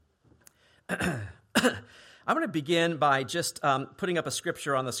I'm going to begin by just putting up a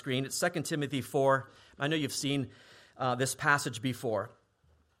scripture on the screen. It's 2 Timothy 4. I know you've seen this passage before.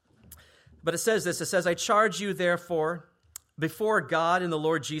 But it says this. It says, I charge you, therefore, before God and the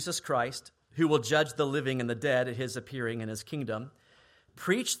Lord Jesus Christ, who will judge the living and the dead at his appearing in his kingdom,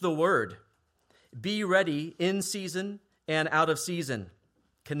 preach the word. Be ready in season and out of season.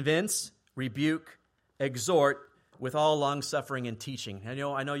 Convince, rebuke, exhort with all long-suffering and teaching. I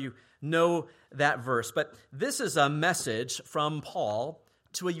know you know that verse, but this is a message from Paul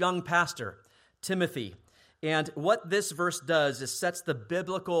to a young pastor, Timothy. And what this verse does is sets the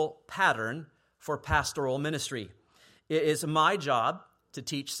biblical pattern for pastoral ministry. It is my job to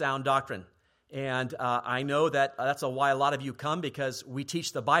teach sound doctrine. And I know that that's why a lot of you come, because we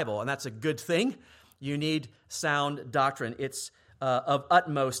teach the Bible, and that's a good thing. You need sound doctrine. It's of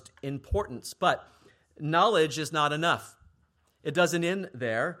utmost importance. But knowledge is not enough. It doesn't end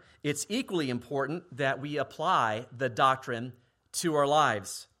there. It's equally important that we apply the doctrine to our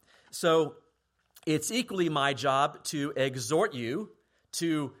lives. So it's equally my job to exhort you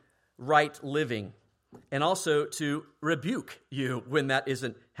to right living and also to rebuke you when that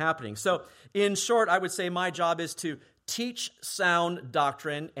isn't happening. So in short, I would say my job is to teach sound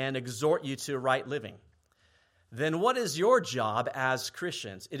doctrine and exhort you to right living. Then what is your job as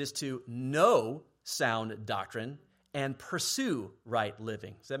Christians? It is to know sound doctrine and pursue right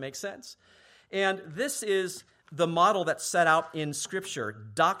living. Does that make sense? And this is the model that's set out in Scripture.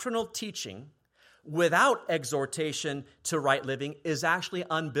 Doctrinal teaching without exhortation to right living is actually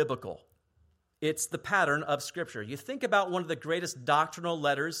unbiblical. It's the pattern of Scripture. You think about one of the greatest doctrinal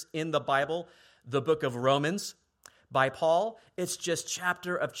letters in the Bible, the book of Romans by Paul. It's just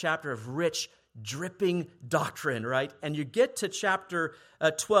chapter of rich, dripping doctrine, right? And you get to chapter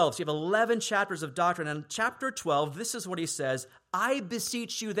 12. So you have 11 chapters of doctrine. And chapter 12, this is what he says, I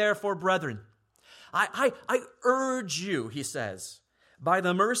beseech you, therefore, brethren. I urge you, he says, by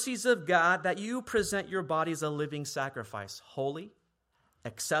the mercies of God, that you present your bodies a living sacrifice, holy,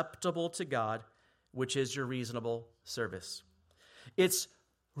 acceptable to God, which is your reasonable service. It's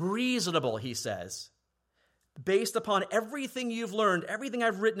reasonable, he says, based upon everything you've learned, everything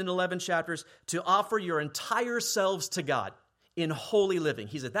I've written in 11 chapters, to offer your entire selves to God in holy living.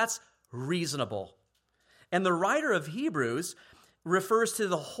 He said, that's reasonable. And the writer of Hebrews refers to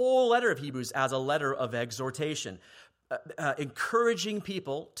the whole letter of Hebrews as a letter of exhortation, encouraging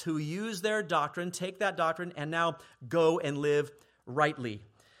people to use their doctrine, take that doctrine, and now go and live rightly.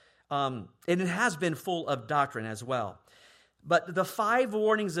 And it has been full of doctrine as well. But the 5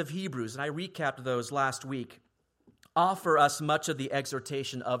 warnings of Hebrews, and I recapped those last week, offer us much of the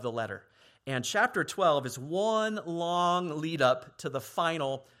exhortation of the letter. And chapter 12 is one long lead up to the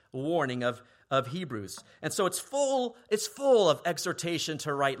final warning of Hebrews. And so it's full of exhortation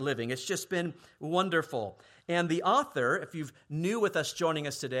to right living. It's just been wonderful. And the author, if you've new with us joining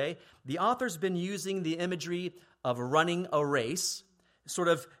us today, the author's been using the imagery of running a race sort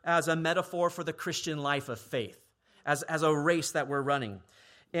of as a metaphor for the Christian life of faith, as a race that we're running.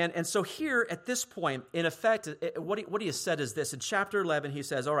 And so here at this point, in effect, what he has said is this. In chapter 11, he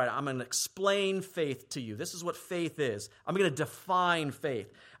says, all right, I'm going to explain faith to you. This is what faith is. I'm going to define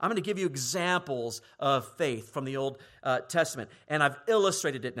faith. I'm going to give you examples of faith from the Old Testament. And I've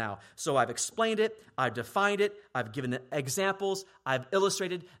illustrated it now. So I've explained it. I've defined it. I've given examples. I've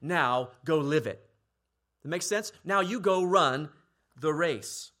illustrated. Now go live it. That makes sense? Now you go run the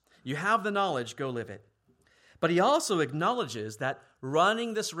race. You have the knowledge. Go live it. But he also acknowledges that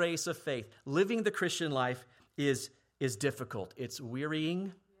running this race of faith, living the Christian life, is difficult. It's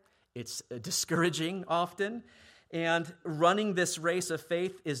wearying. It's discouraging often. And running this race of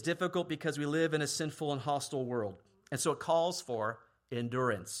faith is difficult because we live in a sinful and hostile world. And so it calls for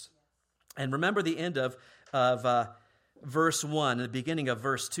endurance. And remember the end of verse 1, and the beginning of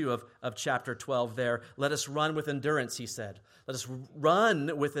verse 2 of chapter 12 there. Let us run with endurance, he said. Let us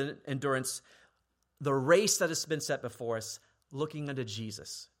run with endurance the race that has been set before us, looking unto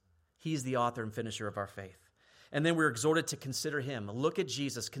Jesus. He's the author and finisher of our faith. And then we're exhorted to consider him. Look at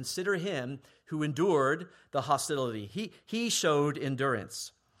Jesus. Consider him who endured the hostility. He showed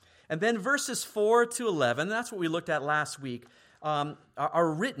endurance. And then verses 4 to 11, that's what we looked at last week,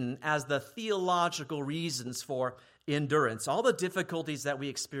 are written as the theological reasons for endurance. All the difficulties that we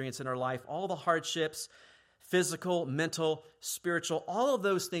experience in our life, all the hardships, physical, mental, spiritual, all of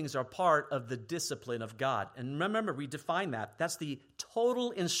those things are part of the discipline of God. And remember, we define that. That's the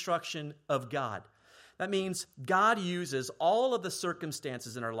total instruction of God. That means God uses all of the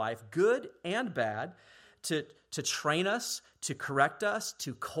circumstances in our life, good and bad, to train us, to correct us,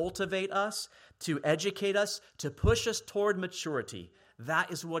 to cultivate us, to educate us, to push us toward maturity.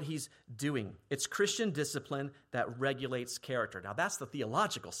 that is what he's doing. It's Christian discipline that regulates character. Now, that's the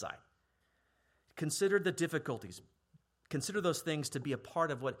theological side. Consider the difficulties. Consider those things to be a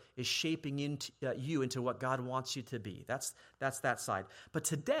part of what is shaping you into what God wants you to be. That's that side. But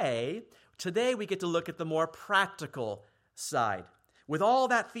today we get to look at the more practical side. With all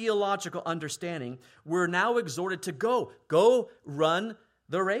that theological understanding, we're now exhorted to go run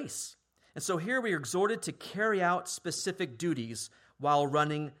the race. And so here we are exhorted to carry out specific duties while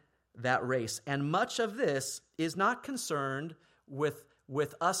running that race. And much of this is not concerned with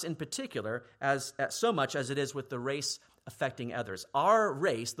us in particular as so much as it is with the race affecting others. Our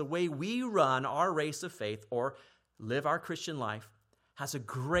race, the way we run our race of faith or live our Christian life, has a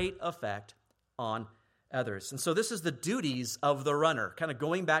great effect on others. And so this is the duties of the runner, kind of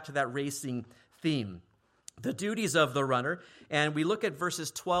going back to that racing theme. The duties of the runner, and we look at verses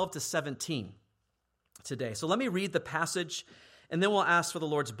 12 to 17 today. So let me read the passage, and then we'll ask for the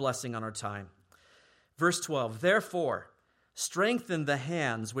Lord's blessing on our time. Verse 12, therefore, strengthen the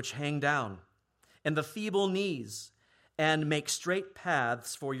hands which hang down, and the feeble knees, and make straight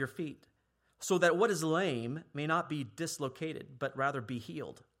paths for your feet, so that what is lame may not be dislocated, but rather be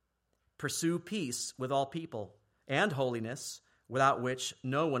healed. Pursue peace with all people, and holiness, without which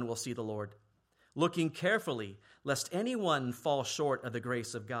no one will see the Lord. Looking carefully, lest anyone fall short of the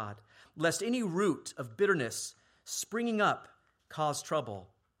grace of God, lest any root of bitterness springing up cause trouble,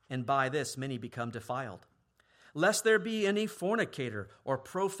 and by this many become defiled. Lest there be any fornicator or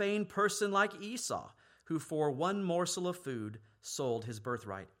profane person like Esau, who for one morsel of food sold his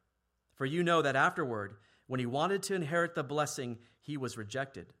birthright. For you know that afterward, when he wanted to inherit the blessing, he was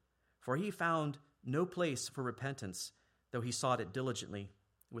rejected. For he found no place for repentance, though he sought it diligently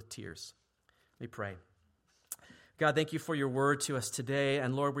with tears. Let me pray. God, thank you for your word to us today.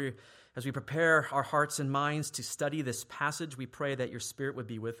 And Lord, as we prepare our hearts and minds to study this passage, we pray that your Spirit would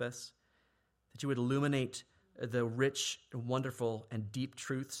be with us, that you would illuminate the rich, wonderful, and deep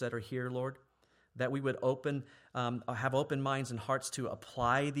truths that are here, Lord, that we would have open minds and hearts to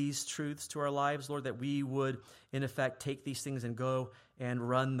apply these truths to our lives, Lord, that we would, in effect, take these things and go and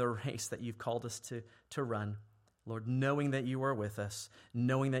run the race that you've called us to run. Lord, knowing that you are with us,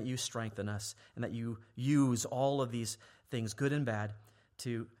 knowing that you strengthen us, and that you use all of these things, good and bad,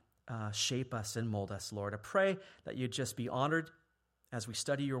 to shape us and mold us, Lord. I pray that you'd just be honored as we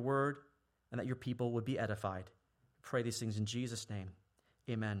study your word and that your people would be edified. I pray these things in Jesus' name.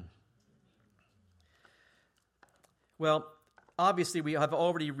 Amen. Well, obviously, we have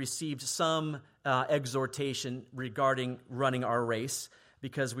already received some exhortation regarding running our race,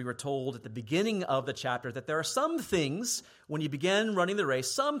 because we were told at the beginning of the chapter that there are some things, when you begin running the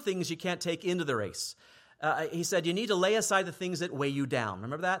race, some things you can't take into the race. He said you need to lay aside the things that weigh you down.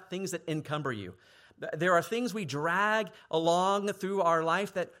 Remember that? Things that encumber you. There are things we drag along through our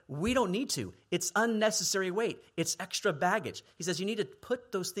life that we don't need to. It's unnecessary weight. It's extra baggage. He says you need to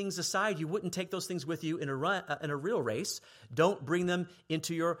put those things aside. You wouldn't take those things with you in a real race. Don't bring them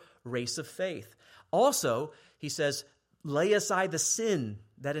into your race of faith. Also, he says, lay aside the sin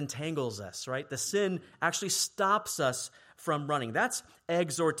that entangles us, right? The sin actually stops us from running. That's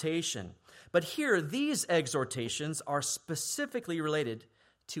exhortation. But here, these exhortations are specifically related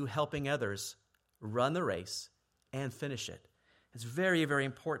to helping others run the race and finish it. It's very, very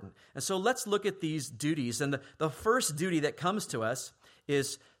important. And so let's look at these duties. And the first duty that comes to us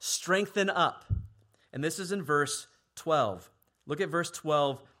is strengthen up. And this is in verse 12. Look at verse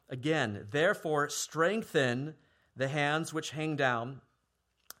 12 again. Therefore, strengthen the hands which hang down,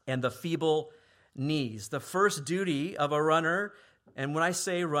 and the feeble knees. The first duty of a runner, and when I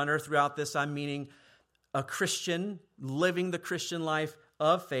say runner throughout this, I'm meaning a Christian living the Christian life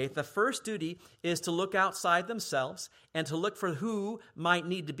of faith. The first duty is to look outside themselves and to look for who might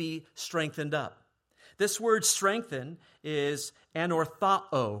need to be strengthened up. This word strengthen is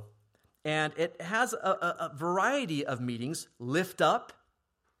anorthao, and it has a variety of meanings. Lift up,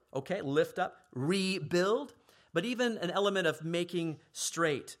 rebuild, but even an element of making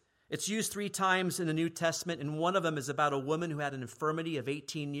straight. It's used 3 times in the New Testament, and one of them is about a woman who had an infirmity of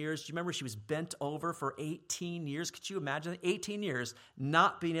 18 years. Do you remember she was bent over for 18 years? Could you imagine 18 years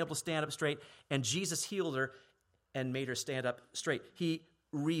not being able to stand up straight? And Jesus healed her and made her stand up straight. He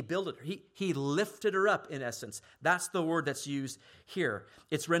rebuilt her. He lifted her up, in essence. That's the word that's used here.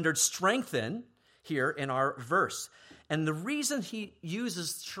 It's rendered strengthen here in our verse. And the reason he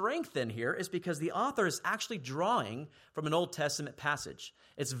uses strengthen here is because the author is actually drawing from an Old Testament passage.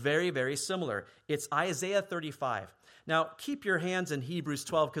 It's very, very similar. It's Isaiah 35. Now, keep your hands in Hebrews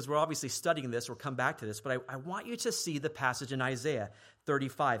 12 because we're obviously studying this. We'll come back to this. But I want you to see the passage in Isaiah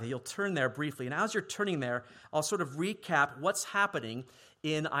 35. You'll turn there briefly. And as you're turning there, I'll sort of recap what's happening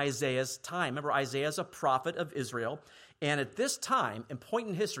in Isaiah's time. Remember, Isaiah is a prophet of Israel. And at this time, and point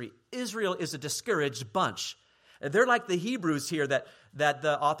in history, Israel is a discouraged bunch. They're like the Hebrews here that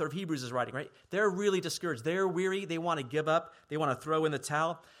the author of Hebrews is writing, right? They're really discouraged. They're weary. They want to give up. They want to throw in the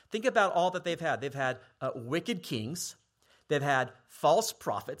towel. Think about all that they've had. They've had wicked kings. They've had false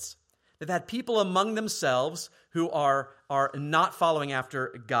prophets. They've had people among themselves who are not following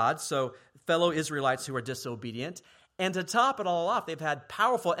after God, so fellow Israelites who are disobedient. And to top it all off, they've had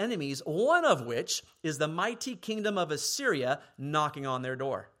powerful enemies, one of which is the mighty kingdom of Assyria knocking on their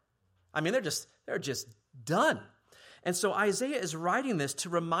door. I mean, they're just done. And so Isaiah is writing this to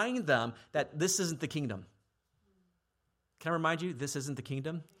remind them that this isn't the kingdom. Can I remind you, this isn't the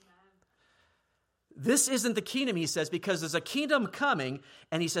kingdom? This isn't the kingdom, he says, because there's a kingdom coming,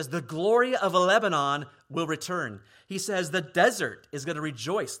 and he says the glory of Lebanon will return. He says the desert is going to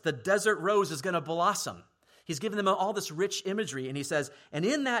rejoice. The desert rose is going to blossom. He's given them all this rich imagery, and he says, and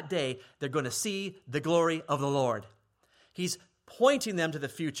in that day, they're going to see the glory of the Lord. He's pointing them to the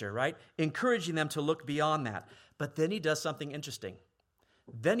future, right? Encouraging them to look beyond that. But then he does something interesting.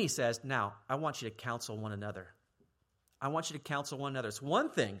 Then he says, now, I want you to counsel one another. I want you to counsel one another. It's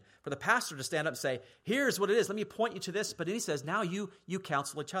one thing for the pastor to stand up and say, here's what it is. Let me point you to this. But then he says, now you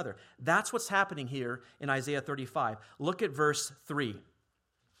counsel each other. That's what's happening here in Isaiah 35. Look at verse 3.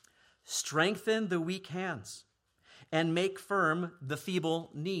 Strengthen the weak hands and make firm the feeble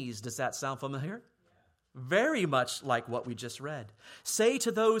knees. Does that sound familiar? Very much like what we just read. Say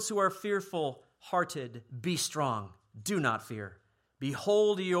to those who are fearful-hearted, be strong, do not fear.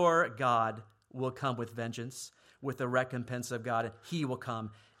 Behold, your God will come with vengeance, with the recompense of God. He will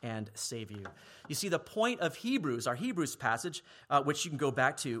come and save you. You see, the point of Hebrews, our Hebrews passage, which you can go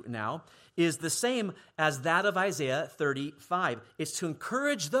back to now, is the same as that of Isaiah 35. It's to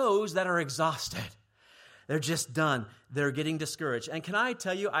encourage those that are exhausted. They're just done. They're getting discouraged. And can I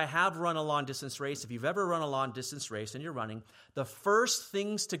tell you, I have run a long-distance race. If you've ever run a long-distance race and you're running, the first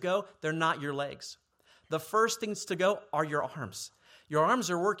things to go, they're not your legs. The first things to go are your arms. Your arms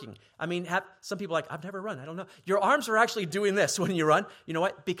are working. I mean, some people are like, I've never run. I don't know. Your arms are actually doing this when you run. You know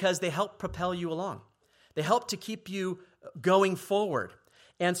what? Because they help propel you along. They help to keep you going forward.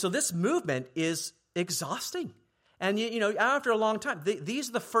 And so this movement is exhausting. And, you know, after a long time, these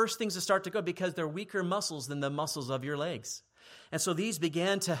are the first things to start to go because they're weaker muscles than the muscles of your legs. And so these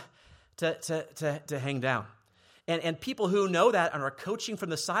began to hang down. And people who know that and are coaching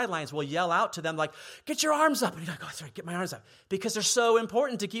from the sidelines will yell out to them like, get your arms up. And you're like, oh, sorry, get my arms up. Because they're so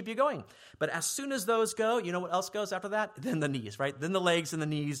important to keep you going. But as soon as those go, you know what else goes after that? Then the knees, right? Then the legs and the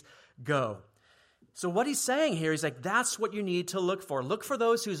knees go. So what he's saying here, he's like, that's what you need to look for. Look for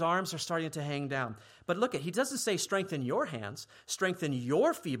those whose arms are starting to hang down. But look, he doesn't say strengthen your hands, strengthen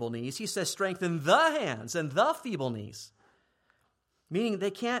your feeble knees. He says strengthen the hands and the feeble knees. Meaning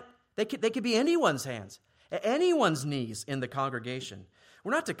they could be anyone's hands, anyone's knees in the congregation.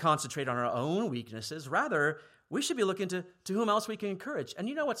 We're not to concentrate on our own weaknesses. Rather, we should be looking to whom else we can encourage. And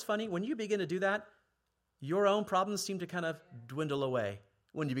you know what's funny? When you begin to do that, your own problems seem to kind of dwindle away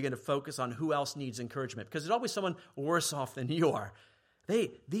when you begin to focus on who else needs encouragement, because there's always someone worse off than you are.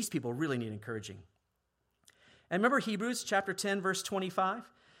 These people really need encouraging. And remember Hebrews chapter 10, verse 25?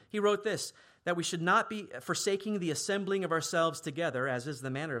 He wrote this, that we should not be forsaking the assembling of ourselves together, as is the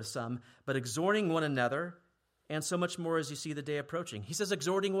manner of some, but exhorting one another, and so much more as you see the day approaching. He says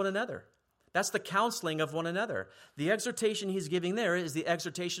exhorting one another. That's the counseling of one another. The exhortation he's giving there is the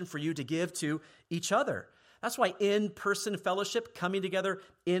exhortation for you to give to each other. That's why in-person fellowship, coming together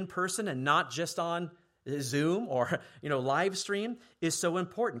in person and not just on Zoom or live stream, is so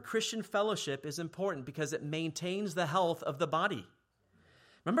important. Christian fellowship is important because it maintains the health of the body.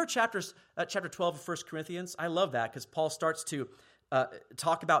 Remember chapter 12 of 1 Corinthians? I love that because Paul starts to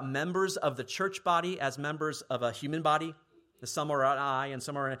talk about members of the church body as members of a human body. Some are an eye and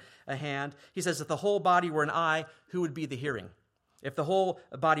some are a hand. He says if the whole body were an eye, who would be the hearing? If the whole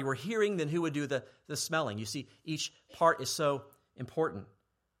body were hearing, then who would do the smelling? You see, each part is so important.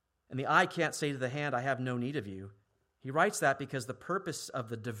 And the eye can't say to the hand, I have no need of you. He writes that because the purpose of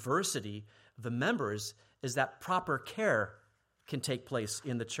the diversity of the members is that proper care can take place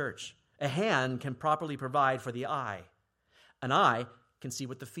in the church. A hand can properly provide for the eye. An eye can see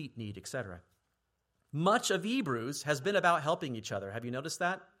what the feet need, etc. Much of Hebrews has been about helping each other. Have you noticed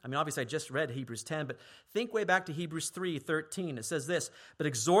that? I mean, obviously, I just read Hebrews 10, but think way back to Hebrews 3:13. It says this, "But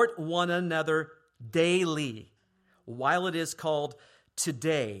exhort one another daily, while it is called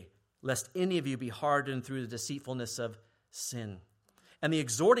today, lest any of you be hardened through the deceitfulness of sin." And the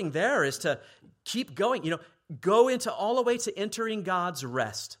exhorting there is to keep going, go into all the way to entering God's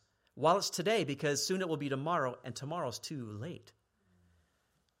rest while it's today, because soon it will be tomorrow, and tomorrow's too late.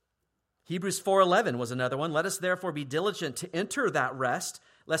 Hebrews 4:11 was another one. "Let us therefore be diligent to enter that rest,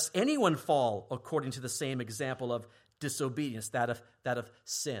 lest anyone fall according to the same example of disobedience," that of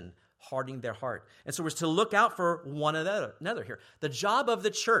sin, hardening their heart. And so we're to look out for one another here. The job of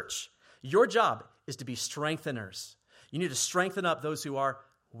the church, your job, is to be strengtheners. You need to strengthen up those who are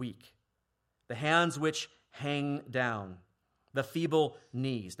weak, the hands which hang down, the feeble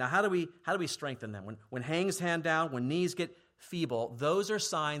knees. Now, how do we strengthen them? When hands hang down, when knees get feeble, those are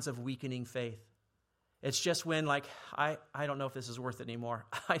signs of weakening faith. It's just when, I don't know if this is worth it anymore.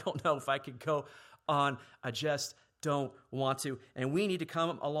 I don't know if I could go on. I just don't want to. And we need to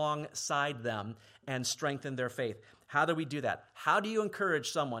come alongside them and strengthen their faith. How do we do that? How do you encourage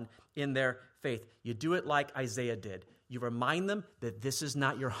someone in their faith? You do it like Isaiah did. You remind them that this is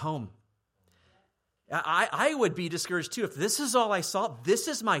not your home. I would be discouraged too if this is all I saw. This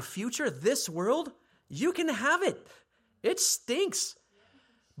is my future. This world, you can have it. It stinks.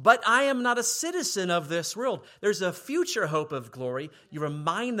 But I am not a citizen of this world. There's a future hope of glory. You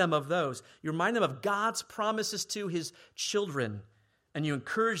remind them of those. You remind them of God's promises to his children. And you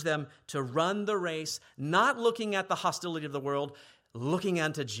encourage them to run the race, not looking at the hostility of the world, looking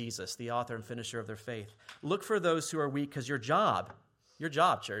unto Jesus, the author and finisher of their faith. Look for those who are weak, because your job,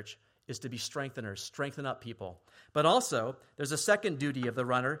 church, is to be strengtheners, strengthen up people. But also, there's a second duty of the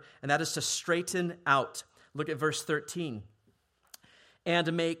runner, and that is to straighten out. Look at verse 13. "And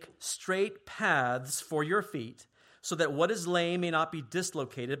to make straight paths for your feet, so that what is lame may not be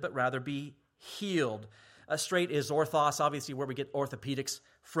dislocated, but rather be healed." Straight is orthos, obviously where we get orthopedics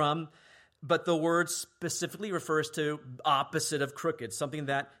from. But the word specifically refers to opposite of crooked, something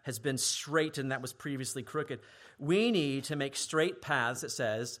that has been straightened that was previously crooked. We need to make straight paths, it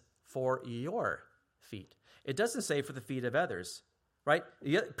says, for your feet. It doesn't say for the feet of others, right?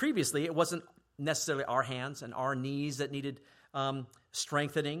 Previously, it wasn't necessarily our hands and our knees that needed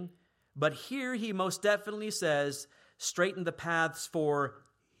strengthening. But here he most definitely says, straighten the paths for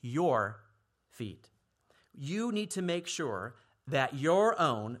your feet. You need to make sure that your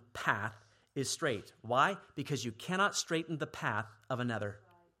own path is straight. Why? Because you cannot straighten the path of another.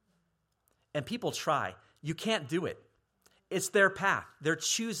 And people try. You can't do it. It's their path. They're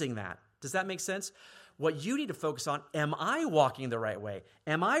choosing that. Does that make sense? What you need to focus on, am I walking the right way?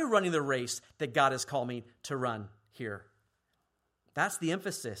 Am I running the race that God has called me to run here? That's the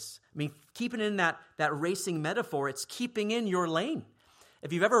emphasis. I mean, keeping in that racing metaphor, it's keeping in your lane.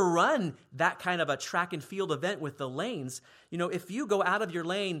 If you've ever run that kind of a track and field event with the lanes, if you go out of your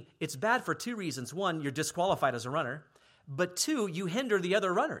lane, it's bad for two reasons. One, you're disqualified as a runner. But two, you hinder the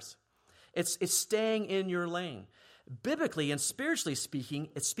other runners. It's staying in your lane. Biblically and spiritually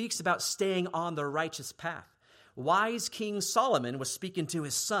speaking, it speaks about staying on the righteous path. Wise King Solomon was speaking to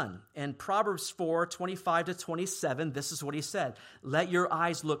his son. In Proverbs 4:25-27, this is what he said. "Let your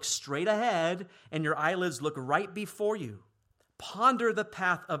eyes look straight ahead and your eyelids look right before you. Ponder the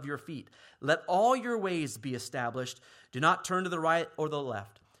path of your feet. Let all your ways be established. Do not turn to the right or the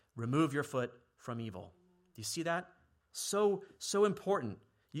left. Remove your foot from evil." Do you see that? So important.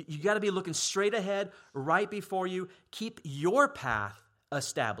 You got to be looking straight ahead, right before you. Keep your path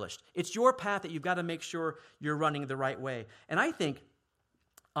established. It's your path that you've got to make sure you're running the right way. And I think,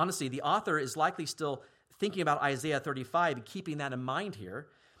 honestly, the author is likely still thinking about Isaiah 35 and keeping that in mind here.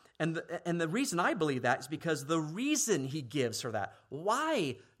 And the reason I believe that is because the reason he gives for that.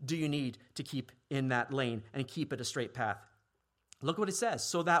 Why do you need to keep in that lane and keep it a straight path? Look what it says.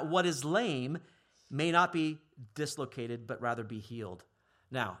 "So that what is lame may not be dislocated, but rather be healed."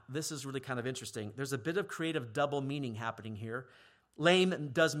 Now, this is really kind of interesting. There's a bit of creative double meaning happening here.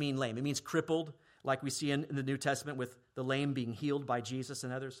 Lame does mean lame. It means crippled, like we see in the New Testament with the lame being healed by Jesus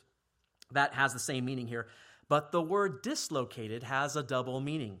and others. That has the same meaning here. But the word dislocated has a double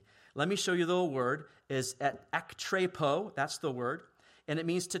meaning. Let me show you the word is ektrepo, that's the word, and it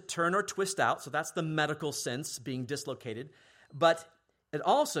means to turn or twist out, so that's the medical sense, being dislocated, but it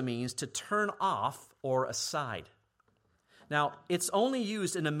also means to turn off or aside. Now, it's only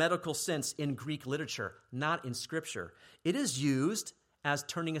used in a medical sense in Greek literature, not in Scripture. It is used as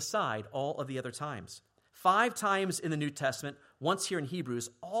turning aside all of the other times. 5 times in the New Testament, once here in Hebrews,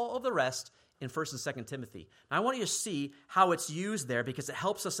 all of the rest in 1st and 2nd Timothy. Now, I want you to see how it's used there because it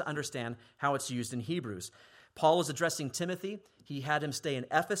helps us to understand how it's used in Hebrews. Paul was addressing Timothy. He had him stay in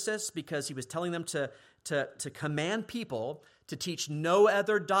Ephesus because he was telling them to command people to teach no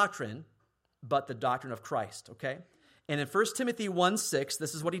other doctrine but the doctrine of Christ, okay? And in 1 Timothy 1:6,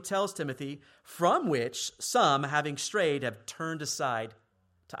 this is what he tells Timothy, from which some, having strayed, have turned aside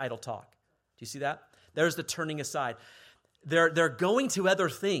to idle talk. Do you see that? There's the turning aside. They're going to other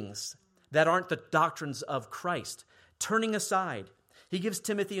things that aren't the doctrines of Christ, turning aside. He gives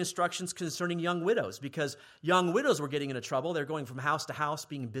Timothy instructions concerning young widows because young widows were getting into trouble. They're going from house to house,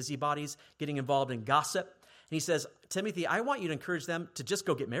 being busybodies, getting involved in gossip. And he says, Timothy, I want you to encourage them to just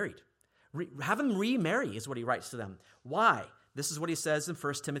go get married. Have them remarry is what he writes to them. Why? This is what he says in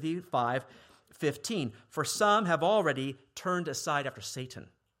 1 Timothy 5:15. For some have already turned aside after Satan.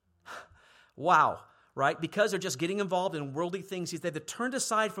 Wow, right? Because they're just getting involved in worldly things, they've turned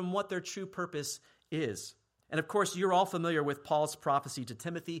aside from what their true purpose is. And of course, you're all familiar with Paul's prophecy to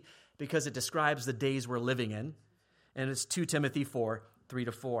Timothy because it describes the days we're living in. And it's 2 Timothy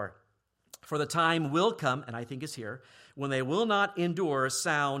 4:3-4. For the time will come, and I think is here, when they will not endure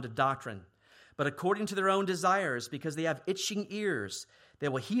sound doctrine, but according to their own desires, because they have itching ears, they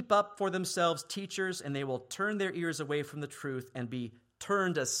will heap up for themselves teachers, and they will turn their ears away from the truth and be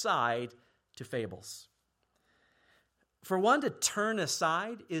turned aside to fables. For one to turn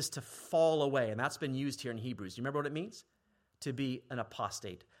aside is to fall away, and that's been used here in Hebrews. Do you remember what it means? To be an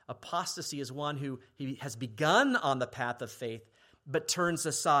apostate. Apostasy is one who he has begun on the path of faith, but turns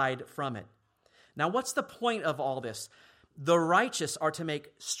aside from it. Now, what's the point of all this? The righteous are to make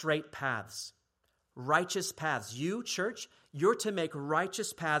straight paths. Righteous paths. You, church, you're to make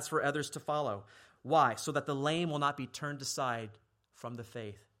righteous paths for others to follow. Why? So that the lame will not be turned aside from the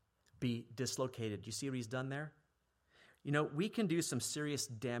faith, be dislocated. You see what he's done there? You know, we can do some serious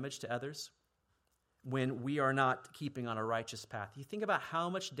damage to others when we are not keeping on a righteous path. You think about how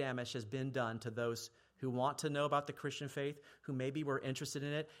much damage has been done to those who want to know about the Christian faith, who maybe were interested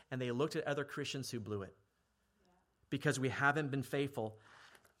in it, and they looked at other Christians who blew it. Because we haven't been faithful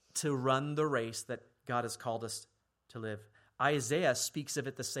to run the race that God has called us to live. Isaiah speaks of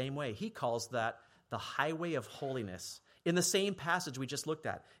it the same way. He calls that the highway of holiness. In the same passage we just looked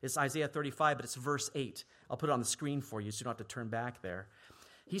at. It's Isaiah 35, but it's verse 8. I'll put it on the screen for you so you don't have to turn back there.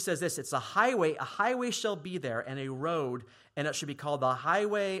 He says this, it's a highway shall be there, and a road, and it should be called the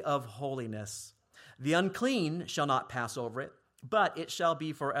highway of holiness. The unclean shall not pass over it, but it shall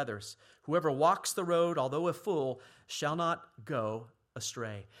be for others. Whoever walks the road, although a fool, shall not go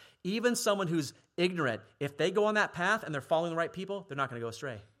astray. Even someone who's ignorant, if they go on that path and they're following the right people, they're not going to go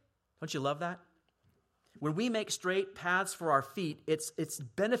astray. Don't you love that? When we make straight paths for our feet, it's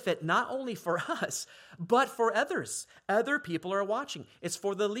benefit not only for us, but for others. Other people are watching. It's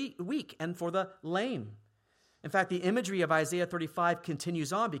for the weak and for the lame. In fact, the imagery of Isaiah 35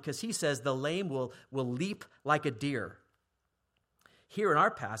 continues on because he says the lame will leap like a deer. Here in our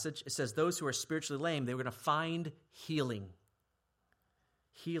passage, it says those who are spiritually lame, they're going to find healing.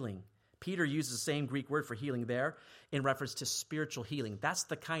 Healing. Peter uses the same Greek word for healing there in reference to spiritual healing. That's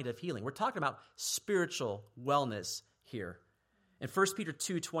the kind of healing. We're talking about spiritual wellness here. In 1 Peter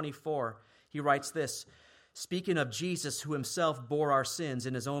 2:24, he writes this, speaking of Jesus who himself bore our sins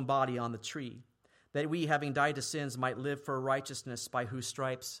in his own body on the tree, that we, having died to sins, might live for righteousness, by whose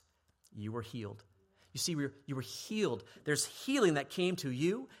stripes you were healed. You see, you were healed. There's healing that came to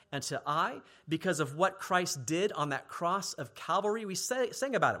you and to I because of what Christ did on that cross of Calvary. We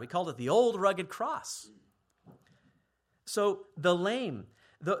sang about it. We called it the old rugged cross. So the lame,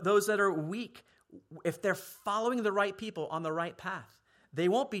 those that are weak, if they're following the right people on the right path, they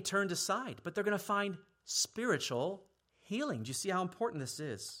won't be turned aside, but they're going to find spiritual healing. Do you see how important this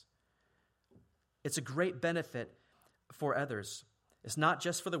is? It's a great benefit for others. It's not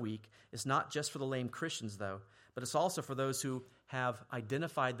just for the weak. It's not just for the lame Christians, though, but it's also for those who have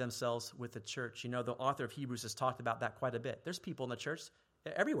identified themselves with the church. You know, the author of Hebrews has talked about that quite a bit. There's people in the church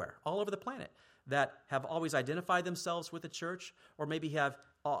everywhere, all over the planet, that have always identified themselves with the church or maybe have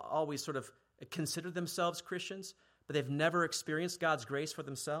always sort of considered themselves Christians, but they've never experienced God's grace for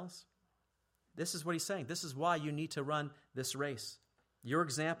themselves. This is what he's saying. This is why you need to run this race. Your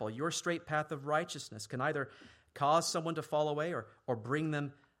example, your straight path of righteousness can either cause someone to fall away or bring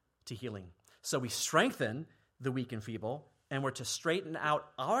them to healing. So we strengthen the weak and feeble, and we're to straighten out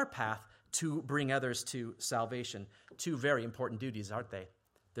our path to bring others to salvation. Two very important duties, aren't they?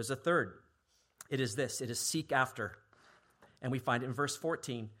 There's a third. It is this. It is seek after. And we find it in verse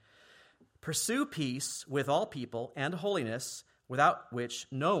 14. Pursue peace with all people and holiness, without which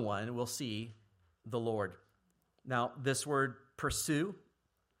no one will see the Lord. Now, this word pursue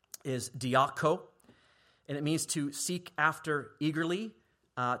is diako, and it means to seek after eagerly,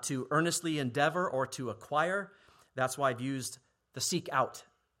 to earnestly endeavor, or to acquire. That's why I've used the seek out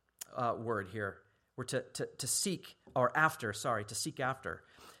word here. We're to seek, or after, to seek after.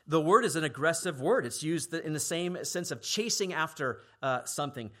 The word is an aggressive word. It's used in the same sense of chasing after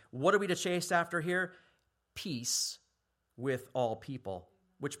something. What are we to chase after here? Peace with all people.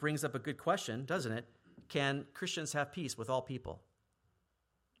 Which brings up a good question, doesn't it? Can Christians have peace with all people?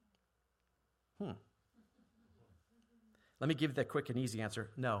 Let me give you the quick and easy answer.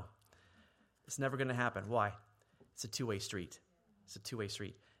 No. It's never going to happen. Why? It's a two-way street. It's a two-way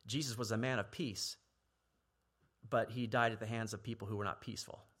street. Jesus was a man of peace, but he died at the hands of people who were not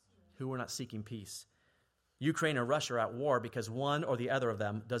peaceful, who were not seeking peace. Ukraine and Russia are at war because one or the other of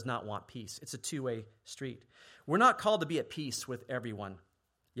them does not want peace. It's a two-way street. We're not called to be at peace with everyone,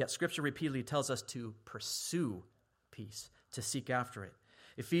 yet Scripture repeatedly tells us to pursue peace, to seek after it.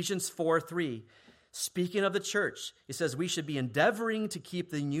 Ephesians 4:3, speaking of the church, it says we should be endeavoring to keep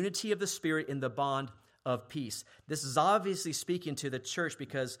the unity of the Spirit in the bond of peace. This is obviously speaking to the church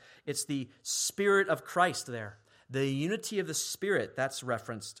because it's the Spirit of Christ there. The unity of the Spirit, that's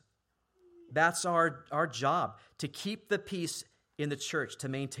referenced. That's our job, to keep the peace in the church, to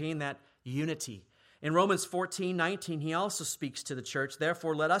maintain that unity. In Romans 14:19, he also speaks to the church.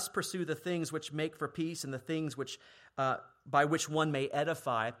 Therefore, let us pursue the things which make for peace and the things which by which one may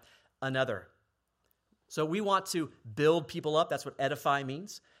edify another. So we want to build people up. That's what edify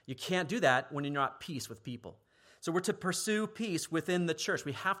means. You can't do that when you're not at peace with people. So we're to pursue peace within the church.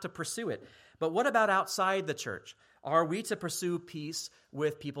 We have to pursue it. But what about outside the church? Are we to pursue peace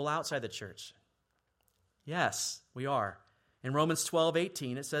with people outside the church? Yes, we are. In Romans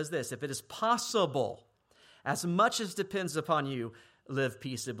 12:18, it says this, if it is possible, as much as depends upon you, live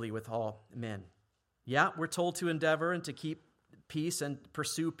peaceably with all men. Yeah, we're told to endeavor and to keep peace and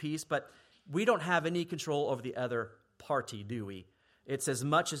pursue peace, but we don't have any control over the other party, do we? It's as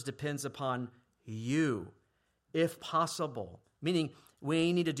much as depends upon you, if possible, meaning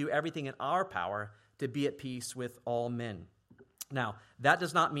we need to do everything in our power to be at peace with all men. Now, that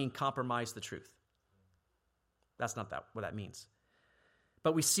does not mean compromise the truth. That's not what that means.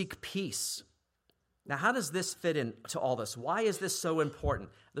 But we seek peace. Now, how does this fit into all this? Why is this so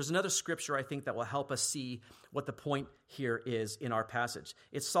important? There's another scripture, I think, that will help us see what the point here is in our passage.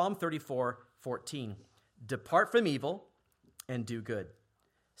 It's Psalm 34:14. Depart from evil and do good.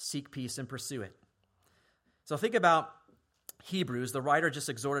 Seek peace and pursue it. So think about Hebrews. The writer just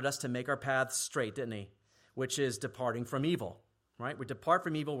exhorted us to make our paths straight, didn't he? Which is departing from evil, right? We depart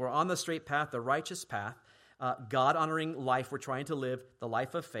from evil. We're on the straight path, the righteous path, God-honoring life. We're trying to live the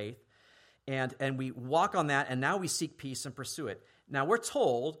life of faith. And we walk on that, and now we seek peace and pursue it. Now, we're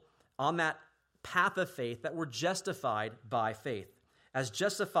told on that path of faith that we're justified by faith. As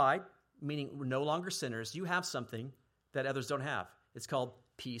justified, meaning we're no longer sinners, you have something that others don't have. It's called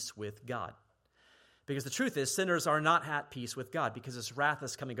peace with God. Because the truth is, sinners are not at peace with God because his wrath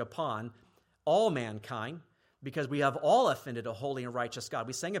is coming upon all mankind because we have all offended a holy and righteous God.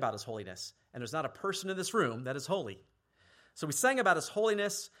 We sang about his holiness, and there's not a person in this room that is holy. So we sang about his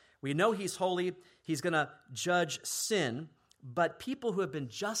holiness. We know he's holy. He's going to judge sin. But people who have been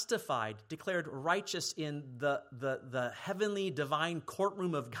justified, declared righteous in the heavenly divine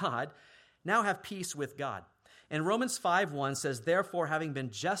courtroom of God, now have peace with God. And Romans 5:1 says, therefore, having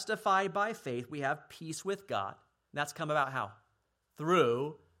been justified by faith, we have peace with God. And that's come about how?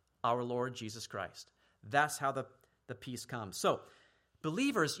 Through our Lord Jesus Christ. That's how the peace comes. So,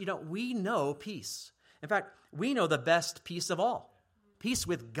 believers, we know peace. In fact, we know the best peace of all. Peace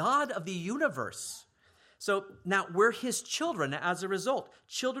with God of the universe. So now we're his children as a result.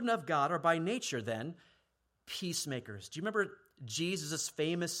 Children of God are by nature then peacemakers. Do you remember Jesus'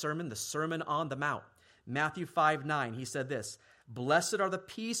 famous sermon, the Sermon on the Mount? Matthew 5:9, he said this, blessed are the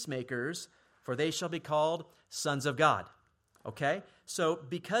peacemakers, for they shall be called sons of God. Okay? So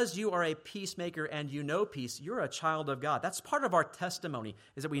because you are a peacemaker and you know peace, you're a child of God. That's part of our testimony,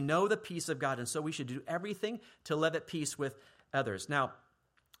 is that we know the peace of God, and so we should do everything to live at peace with others. Now,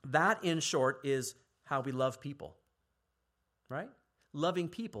 that in short is how we love people, right? Loving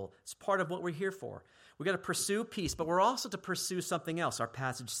people is part of what we're here for. We've got to pursue peace, but we're also to pursue something else, our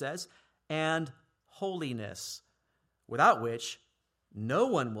passage says, and holiness, without which no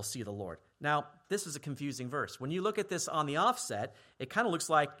one will see the Lord. Now, this is a confusing verse. When you look at this on the offset, it kind of looks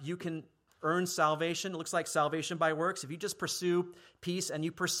like you can earn salvation. It looks like salvation by works. If you just pursue peace and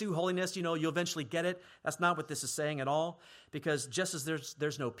you pursue holiness, you'll eventually get it. That's not what this is saying at all. Because just as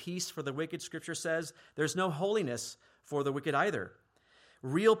there's no peace for the wicked, Scripture says, there's no holiness for the wicked either.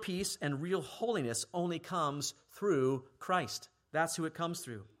 Real peace and real holiness only comes through Christ. That's who it comes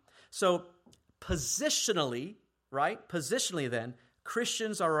through. So positionally, right? Positionally then,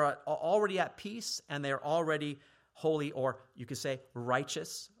 Christians are already at peace and they're already holy, or you could say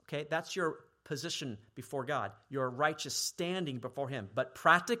righteous. Okay, that's your position before God. You're righteous standing before him. But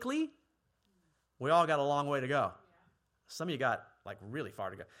practically, we all got a long way to go. Some of you got like really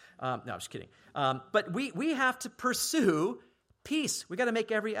far to go. No, I'm just kidding. But we have to pursue peace. We got to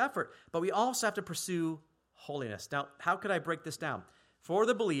make every effort. But we also have to pursue holiness. Now, how could I break this down? For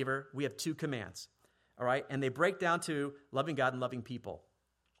the believer, we have 2 commands. All right? And they break down to loving God and loving people.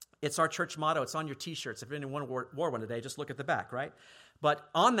 It's our church motto. It's on your T-shirts. If anyone wore one today, just look at the back, right? But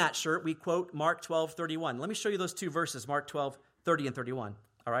on that shirt, we quote Mark 12:31. Let me show you those 2 verses, Mark 12:30 and 31.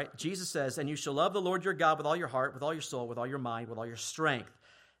 All right? Jesus says, "And you shall love the Lord your God with all your heart, with all your soul, with all your mind, with all your strength.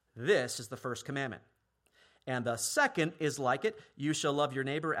 This is the first commandment. And the second is like it. You shall love your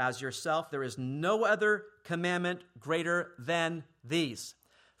neighbor as yourself. There is no other commandment greater than these."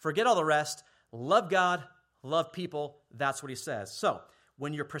 Forget all the rest. Love God, love people. That's what he says. So,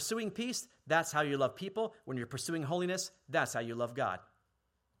 when you're pursuing peace, that's how you love people. When you're pursuing holiness, that's how you love God.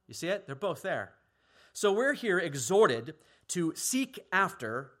 You see it? They're both there. So we're here exhorted to seek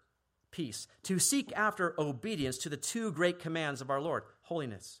after peace, to seek after obedience to the 2 great commands of our Lord,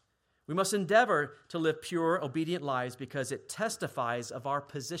 holiness. We must endeavor to live pure, obedient lives because it testifies of our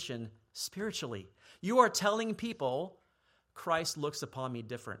position spiritually. You are telling people, Christ looks upon me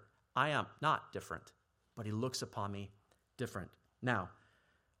different. I am not different, but he looks upon me different. Now,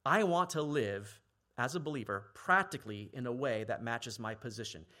 I want to live as a believer practically in a way that matches my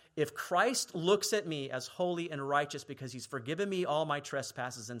position. If Christ looks at me as holy and righteous because he's forgiven me all my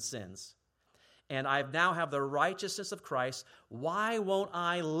trespasses and sins, and I now have the righteousness of Christ, why won't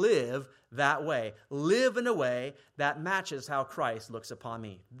I live that way? Live in a way that matches how Christ looks upon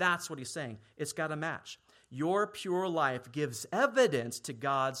me. That's what he's saying. It's got to match. Your pure life gives evidence to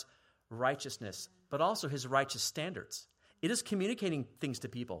God's righteousness, but also his righteous standards. It is communicating things to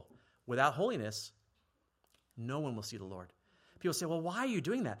people. Without holiness, no one will see the Lord. People say, well, why are you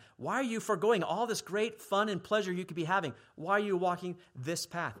doing that? Why are you forgoing all this great fun and pleasure you could be having? Why are you walking this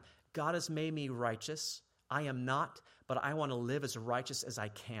path? God has made me righteous. I am not, but I want to live as righteous as I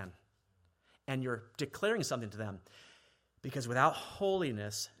can. And you're declaring something to them. Because without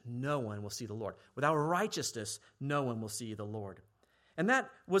holiness, no one will see the Lord. Without righteousness, no one will see the Lord. And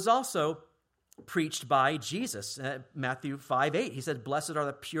that was also preached by Jesus. Matthew 5:8, he said, "Blessed are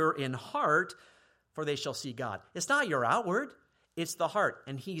the pure in heart, for they shall see God." It's not your outward, it's the heart,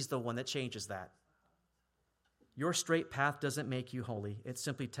 and he's the one that changes that. Your straight path doesn't make you holy. It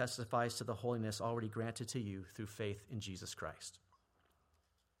simply testifies to the holiness already granted to you through faith in Jesus Christ.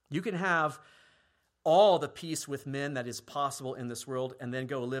 You can have all the peace with men that is possible in this world and then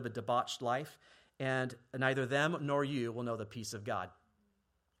go live a debauched life, and neither them nor you will know the peace of God.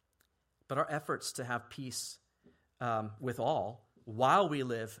 But our efforts to have peace with all while we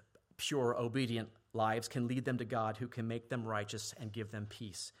live pure, obedient lives can lead them to God, who can make them righteous and give them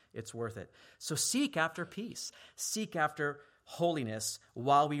peace. It's worth it. So seek after peace. Seek after holiness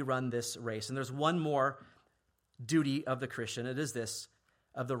while we run this race. And there's one more duty of the Christian. It is this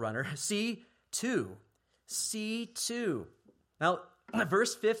of the runner. See to. Now,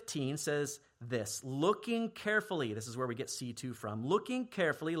 verse 15 says this, looking carefully, this is where we get C2 from, looking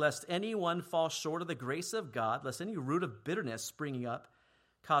carefully lest anyone fall short of the grace of God, lest any root of bitterness springing up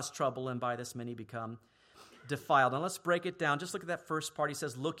cause trouble, and by this many become defiled. Now let's break it down. Just look at that first part. He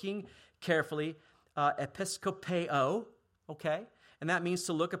says, looking carefully, episkopeo, okay? And that means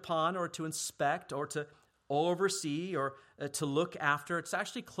to look upon or to inspect or to oversee or to look after. It's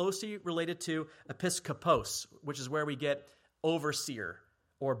actually closely related to episkopos, which is where we get overseer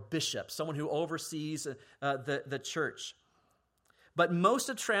or bishop, someone who oversees the church. But most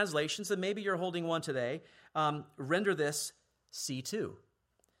of translations, and maybe you're holding one today, render this C2.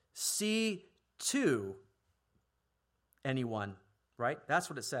 See to anyone, right? That's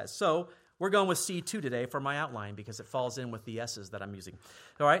what it says. So we're going with C2 today for my outline because it falls in with the S's that I'm using.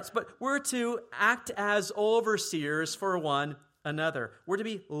 All right, but we're to act as overseers for one another. We're to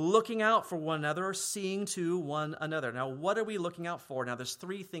be looking out for one another or seeing to one another. Now, what are we looking out for? Now, there's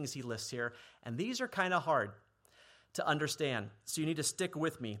 3 things he lists here, and these are kind of hard to understand. So you need to stick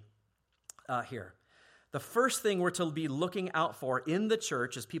with me here. The first thing we're to be looking out for in the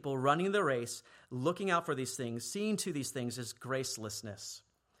church as people running the race, looking out for these things, seeing to these things, is gracelessness.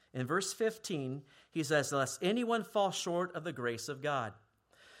 In verse 15, he says, lest anyone fall short of the grace of God.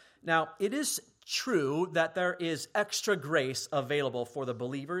 Now, it is true that there is extra grace available for the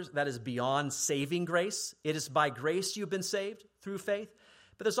believers that is beyond saving grace. It is by grace you've been saved through faith.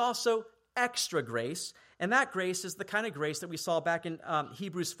 But there's also extra grace, And that grace is the kind of grace that we saw back in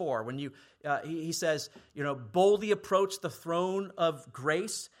Hebrews 4, when he says, boldly approach the throne of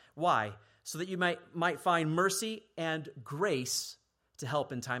grace. Why? So that you might find mercy and grace to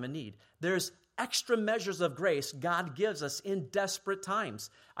help in time of need. There's extra measures of grace God gives us in desperate times.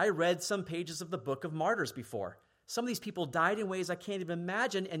 I read some pages of the Book of Martyrs before. Some of these people died in ways I can't even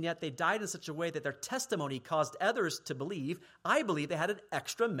imagine, and yet they died in such a way that their testimony caused others to believe, I believe, they had an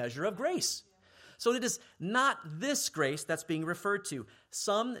extra measure of grace. So it is not this grace that's being referred to.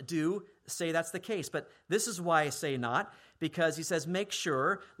 Some do say that's the case, but this is why I say not, because he says, make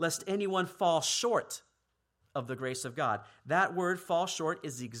sure lest anyone fall short of the grace of God. That word, fall short,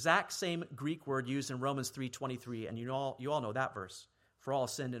 is the exact same Greek word used in Romans 3:23, and you all know that verse. For all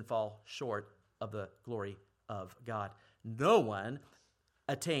sinned and fall short of the glory of God. No one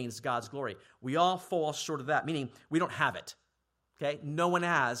attains God's glory. We all fall short of that, meaning we don't have it. Okay? No one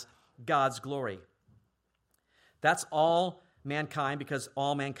has God's glory. That's all mankind, because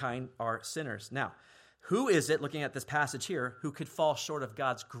all mankind are sinners. Now, who is it, looking at this passage here, who could fall short of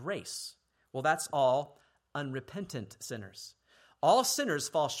God's grace? Well, that's all unrepentant sinners. All sinners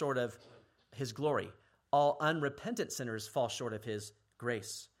fall short of his glory. All unrepentant sinners fall short of his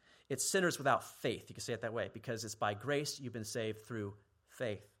grace. It's sinners without faith. You can say it that way, because it's by grace you've been saved through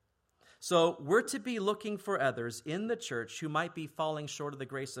faith. So we're to be looking for others in the church who might be falling short of the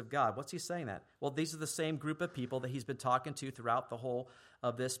grace of God. What's he saying that? Well, these are the same group of people that he's been talking to throughout the whole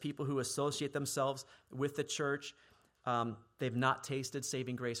of this, people who associate themselves with the church. They've not tasted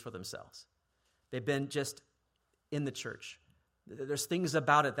saving grace for themselves. They've been just in the church. There's things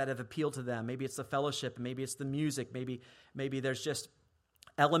about it that have appealed to them. Maybe it's the fellowship, maybe it's the music, maybe there's just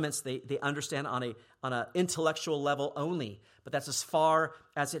elements they understand on an intellectual level only, but that's as far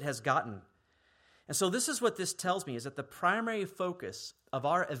as it has gotten. And so this is what this tells me, is that the primary focus of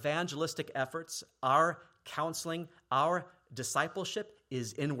our evangelistic efforts, our counseling, our discipleship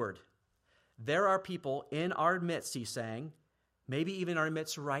is inward. There are people in our midst, he's saying, maybe even in our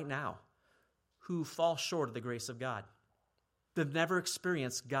midst right now, who fall short of the grace of God. They've never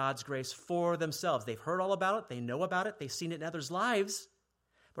experienced God's grace for themselves. They've heard all about it, they know about it, they've seen it in others' lives,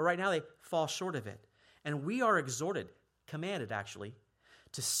 but right now they fall short of it. And we are exhorted, commanded actually,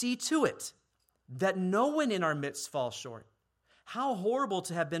 to see to it that no one in our midst falls short. How horrible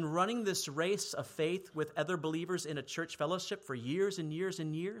to have been running this race of faith with other believers in a church fellowship for years and years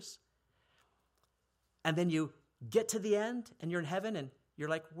and years. And then you get to the end and you're in heaven and you're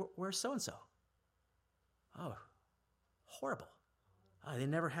like, where's so-and-so? Oh, horrible. Oh, they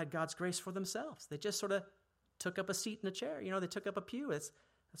never had God's grace for themselves. They just sort of took up a seat in a chair. They took up a pew.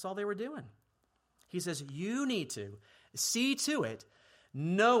 That's all they were doing. He says, you need to see to it.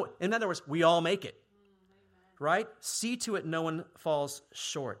 No, in other words, we all make it. Right? See to it no one falls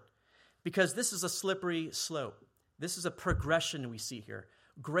short. Because this is a slippery slope. This is a progression we see here.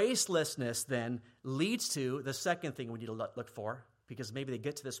 Gracelessness then leads to the second thing we need to look for, because maybe they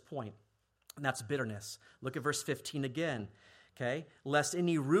get to this point, and that's bitterness. Look at verse 15 again. Okay? Lest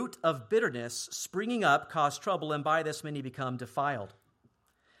any root of bitterness springing up cause trouble, and by this many become defiled.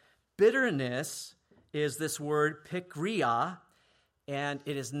 Bitterness is this word pikria, and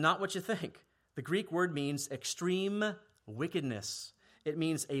it is not what you think. The Greek word means extreme wickedness. It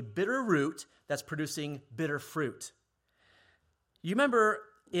means a bitter root that's producing bitter fruit. You remember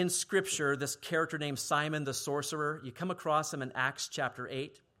in Scripture this character named Simon the sorcerer? You come across him in Acts chapter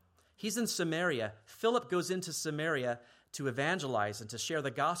 8. He's in Samaria. Philip goes into Samaria to evangelize and to share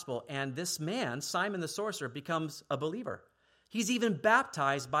the gospel, and this man, Simon the sorcerer, becomes a believer. He's even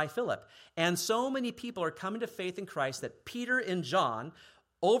baptized by Philip. And so many people are coming to faith in Christ that Peter and John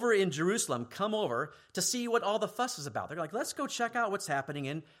over in Jerusalem come over to see what all the fuss is about. They're like, let's go check out what's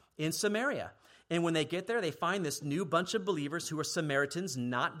happening in Samaria. And when they get there, they find this new bunch of believers who are Samaritans,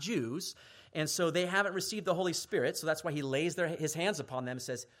 not Jews. And so they haven't received the Holy Spirit. So that's why he lays his hands upon them and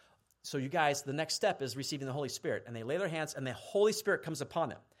says, so you guys, the next step is receiving the Holy Spirit. And they lay their hands and the Holy Spirit comes upon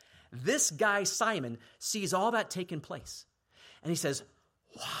them. This guy, Simon, sees all that taking place. And he says,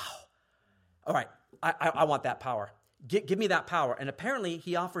 wow, all right, I want that power. Give me that power. And apparently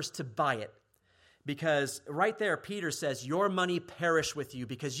he offers to buy it, because right there, Peter says, your money perish with you,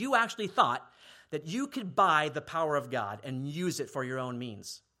 because you actually thought that you could buy the power of God and use it for your own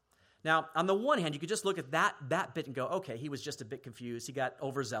means. Now, on the one hand, you could just look at that bit and go, okay, he was just a bit confused. He got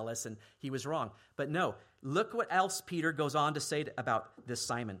overzealous and he was wrong. But no, look what else Peter goes on to say about this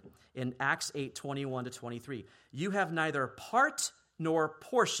Simon. In Acts 8:21-23, you have neither part nor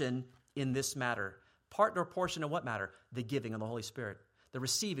portion in this matter. Part nor portion in what matter? The giving of the Holy Spirit, the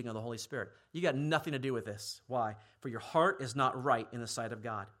receiving of the Holy Spirit. You got nothing to do with this. Why? For your heart is not right in the sight of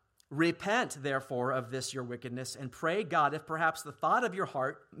God. Repent, therefore, of this your wickedness, and pray God if perhaps the thought of your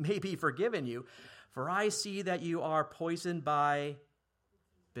heart may be forgiven you. For I see that you are poisoned by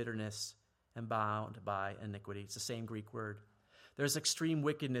bitterness and bound by iniquity. It's the same Greek word. There's extreme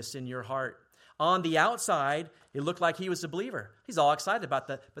wickedness in your heart. On the outside, it looked like he was a believer. He's all excited about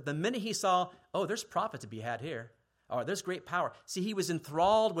that. But the minute he saw, oh, there's profit to be had here. Oh, there's great power. See, he was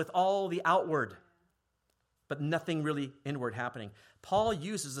enthralled with all the outward, but nothing really inward happening. Paul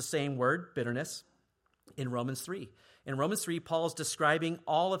uses the same word, bitterness, in Romans 3. In Romans 3, Paul is describing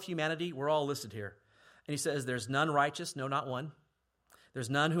all of humanity. We're all listed here. And he says, there's none righteous, no, not one. There's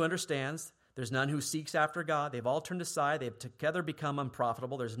none who understands. There's none who seeks after God. They've all turned aside. They've together become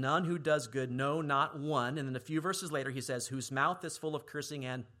unprofitable. There's none who does good, no, not one. And then a few verses later, he says, whose mouth is full of cursing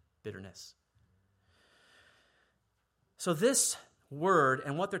and bitterness. So this word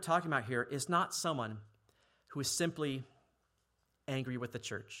and what they're talking about here is not someone who is simply angry with the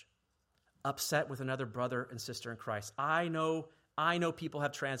church, upset with another brother and sister in Christ. I know people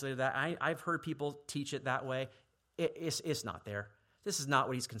have translated that. I've heard people teach it that way. It's not there. This is not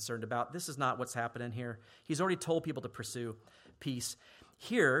what he's concerned about. This is not what's happening here. He's already told people to pursue peace.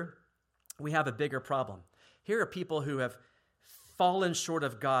 Here, we have a bigger problem. Here are people who have fallen short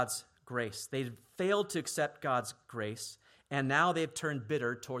of God's grace. They've failed to accept God's grace, and now they've turned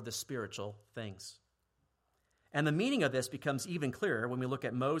bitter toward the spiritual things. And the meaning of this becomes even clearer when we look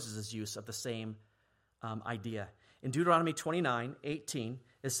at Moses' use of the same idea. In Deuteronomy 29:18,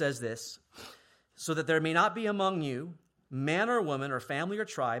 it says this, so that there may not be among you man or woman or family or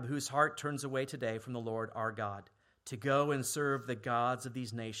tribe whose heart turns away today from the Lord our God, to go and serve the gods of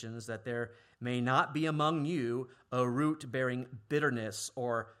these nations, that there may not be among you a root bearing bitterness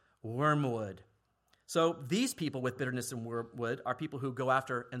or wormwood. So these people with bitterness and wormwood are people who go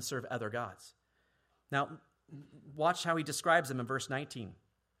after and serve other gods. Now, watch how he describes them in verse 19.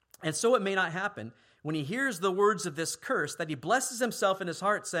 And so it may not happen when he hears the words of this curse that he blesses himself in his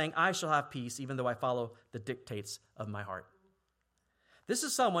heart, saying, I shall have peace, even though I follow the dictates of my heart. This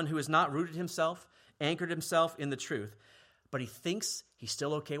is someone who has not rooted himself, anchored himself in the truth, but he thinks he's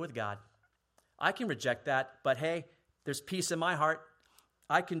still okay with God. I can reject that, but hey, there's peace in my heart.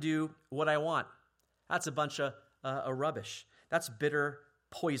 I can do what I want. That's a bunch of rubbish. That's bitter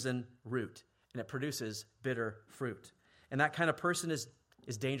poison root, and it produces bitter fruit. And that kind of person is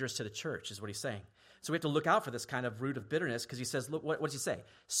dangerous to the church, is what he's saying. So we have to look out for this kind of root of bitterness, because he says, look, what does he say?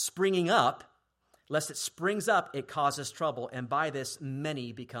 Springing up, lest it springs up, it causes trouble, and by this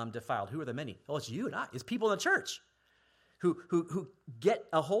many become defiled. Who are the many? Oh, it's you and I. It's people in the church who get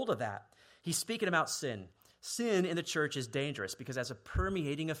a hold of that. He's speaking about sin. Sin in the church is dangerous because it has a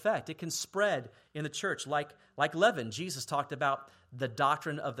permeating effect. It can spread in the church like leaven. Jesus talked about the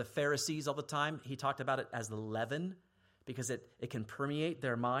doctrine of the Pharisees all the time. He talked about it as the leaven because it can permeate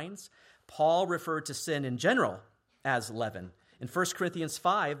their minds. Paul referred to sin in general as leaven. In 1 Corinthians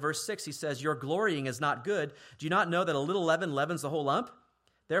 5, verse 6, he says, your glorying is not good. Do you not know that a little leaven leavens the whole lump?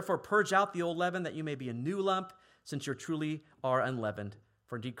 Therefore purge out the old leaven, that you may be a new lump, since you truly are unleavened.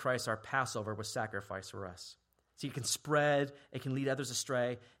 For indeed Christ our Passover was sacrificed for us. So it can spread, it can lead others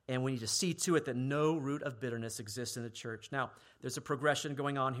astray, and we need to see to it that no root of bitterness exists in the church. Now, there's a progression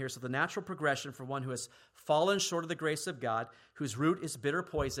going on here. So the natural progression for one who has fallen short of the grace of God, whose root is bitter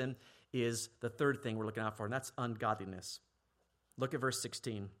poison, is the third thing we're looking out for, and that's ungodliness. Look at verse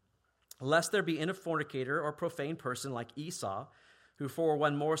 16. Lest there be in a fornicator or profane person like Esau, who for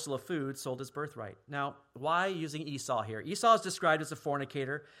one morsel of food sold his birthright. Now, why using Esau here? Esau is described as a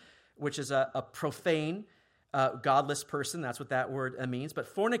fornicator, which is a profane, godless person. That's what that word means. But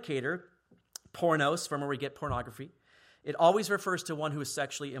fornicator, pornos, from where we get pornography, it always refers to one who is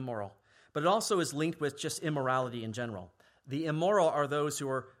sexually immoral. But it also is linked with just immorality in general. The immoral are those who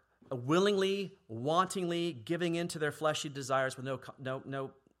are willingly, wantingly giving in to their fleshly desires with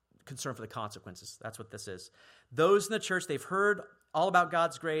no concern for the consequences. That's what this is. Those in the church, they've heard all about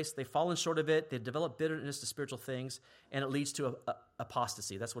God's grace. They've fallen short of it. They've developed bitterness to spiritual things, and it leads to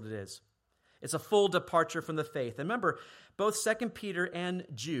apostasy. That's what it is. It's a full departure from the faith. And remember, both 2 Peter and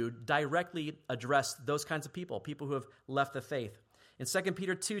Jude directly address those kinds of people who have left the faith. In 2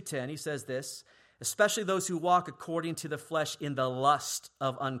 Peter 2:10, he says this, especially those who walk according to the flesh in the lust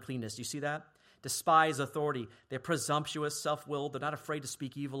of uncleanness. Do you see that? Despise authority. They're presumptuous, self-willed. They're not afraid to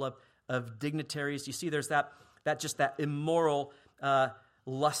speak evil of dignitaries. You see, there's that immoral,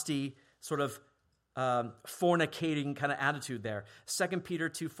 lusty, sort of fornicating kind of attitude there. 2 Peter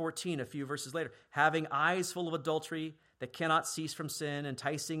 2:14, a few verses later, having eyes full of adultery that cannot cease from sin,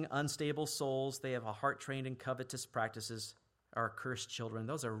 enticing unstable souls. They have a heart trained in covetous practices, are accursed children.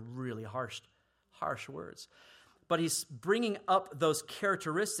 Those are really harsh words. but he's bringing up those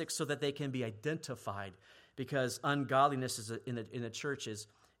characteristics so that they can be identified, because ungodliness in the church is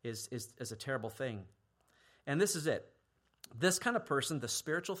a terrible thing. And this is it. This kind of person, the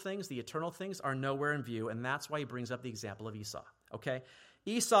spiritual things, the eternal things, are nowhere in view, and that's why he brings up the example of Esau, okay?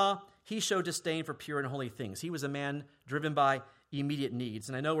 Esau, he showed disdain for pure and holy things. He was a man driven by immediate needs.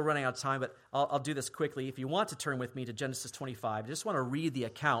 And I know we're running out of time, but I'll do this quickly. If you want to turn with me to Genesis 25, I just want to read the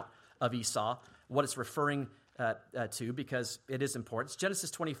account of Esau, what it's referring to, because it is important. It's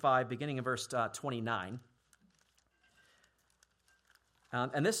Genesis 25, beginning in verse 29.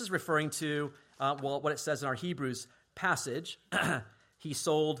 And this is referring to, what it says in our Hebrews passage. He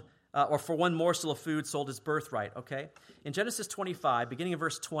sold, or for one morsel of food, sold his birthright, okay? In Genesis 25, beginning in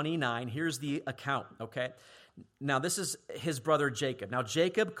verse 29, here's the account, okay? Now, this is his brother Jacob. Now,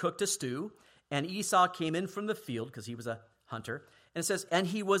 Jacob cooked a stew, and Esau came in from the field, because he was a hunter, and it says, and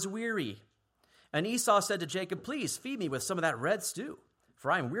he was weary. And Esau said to Jacob, please feed me with some of that red stew, for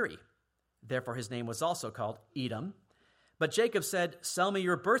I am weary. Therefore, his name was also called Edom. But Jacob said, sell me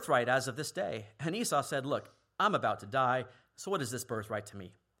your birthright as of this day. And Esau said, look, I'm about to die, so what is this birthright to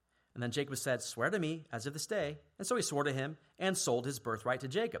me? And then Jacob said, swear to me as of this day. And so he swore to him and sold his birthright to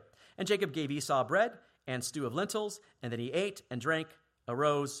Jacob. And Jacob gave Esau bread and stew of lentils, and then he ate and drank,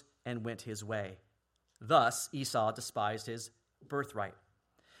 arose, and went his way. Thus Esau despised his birthright.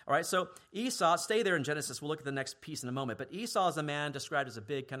 All right, so Esau, stay there in Genesis. We'll look at the next piece in a moment. But Esau is a man described as a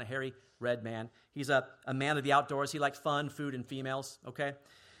big, kind of hairy, red man. He's a man of the outdoors. He liked fun, food, and females, okay?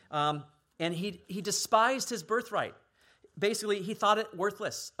 And he despised his birthright. Basically, he thought it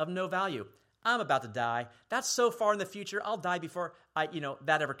worthless, of no value. I'm about to die. That's so far in the future. I'll die before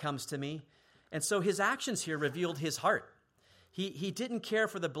that ever comes to me. And so his actions here revealed his heart. He didn't care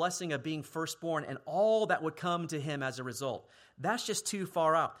for the blessing of being firstborn and all that would come to him as a result. That's just too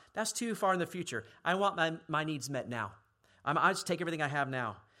far out. That's too far in the future. I want my needs met now. I just take everything I have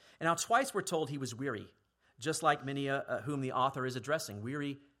now. And now twice we're told he was weary, just like many whom the author is addressing,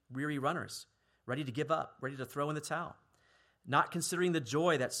 weary runners, ready to give up, ready to throw in the towel, not considering the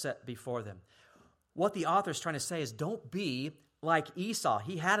joy that's set before them. What the author is trying to say is, don't be like Esau.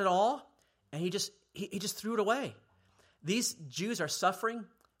 He had it all, and he just threw it away. These Jews are suffering,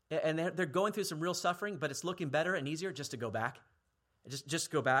 and they're going through some real suffering, but it's looking better and easier just to go back. Just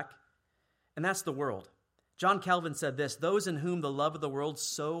go back. And that's the world. John Calvin said this, those in whom the love of the world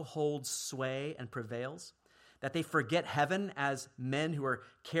so holds sway and prevails, that they forget heaven as men who are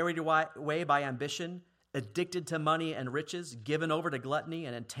carried away by ambition, addicted to money and riches, given over to gluttony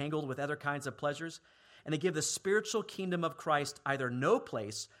and entangled with other kinds of pleasures, and they give the spiritual kingdom of Christ either no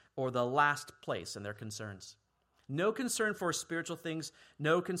place or the last place in their concerns. No concern for spiritual things,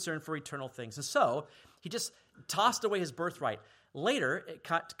 no concern for eternal things. And so he just tossed away his birthright. Later, it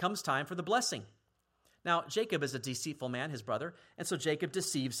comes time for the blessing. Now, Jacob is a deceitful man, his brother, and so Jacob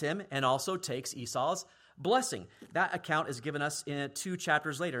deceives him and also takes Esau's blessing. That account is given us in 2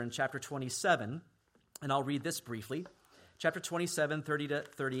 chapters later, in chapter 27, and I'll read this briefly. Chapter 27, 30 to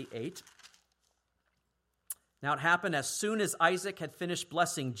 38. Now it happened as soon as Isaac had finished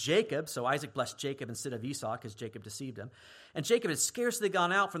blessing Jacob, so Isaac blessed Jacob instead of Esau because Jacob deceived him, and Jacob had scarcely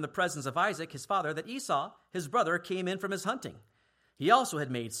gone out from the presence of Isaac, his father, that Esau, his brother, came in from his hunting. He also had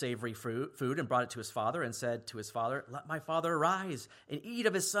made savory food and brought it to his father and said to his father, let my father arise and eat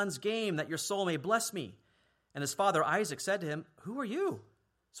of his son's game, that your soul may bless me. And his father Isaac said to him, who are you?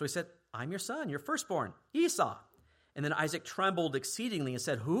 So he said, I'm your son, your firstborn, Esau. And then Isaac trembled exceedingly and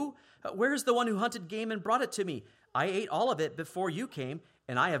said, who? Where is the one who hunted game and brought it to me? I ate all of it before you came,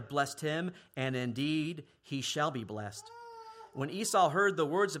 and I have blessed him, and indeed he shall be blessed. When Esau heard the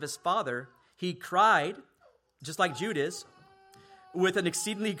words of his father, he cried, just like Jude is, with an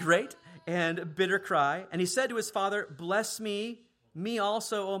exceedingly great and bitter cry. And he said to his father, bless me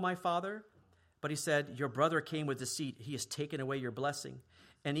also, O my father. But he said, your brother came with deceit. He has taken away your blessing.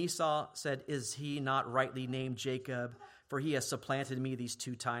 And Esau said, is he not rightly named Jacob? For he has supplanted me these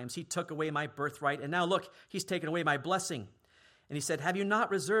 2 times. He took away my birthright, and now look, he's taken away my blessing. And he said, have you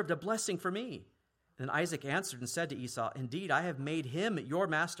not reserved a blessing for me? And then Isaac answered and said to Esau, indeed, I have made him your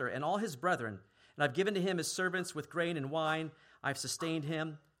master and all his brethren, and I've given to him his servants with grain and wine. I've sustained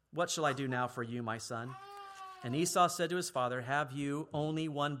him. What shall I do now for you, my son? And Esau said to his father, have you only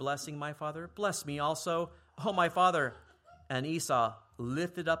one blessing, my father? Bless me also, O my father. And Esau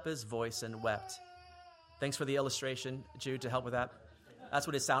lifted up his voice and wept. Thanks for the illustration, Jude, to help with that. That's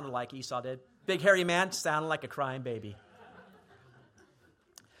what it sounded like Esau did. Big hairy man sounded like a crying baby.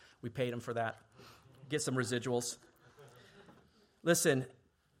 We paid him for that. Get some residuals. Listen,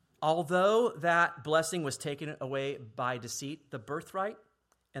 although that blessing was taken away by deceit, the birthright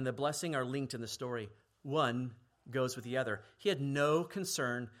and the blessing are linked in the story. One goes with the other. He had no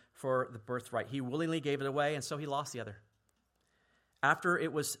concern for the birthright. He willingly gave it away, and so he lost the other. After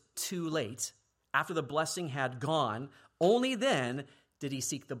it was too late, after the blessing had gone, only then did he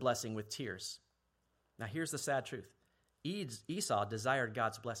seek the blessing with tears. Now here's the sad truth. Esau desired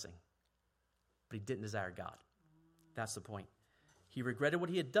God's blessing, but he didn't desire God. That's the point. He regretted what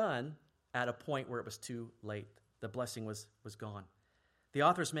he had done at a point where it was too late. The blessing was gone. The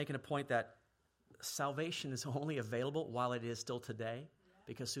author is making a point that salvation is only available while it is still today,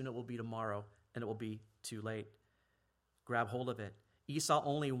 because soon it will be tomorrow and it will be too late. Grab hold of it. Esau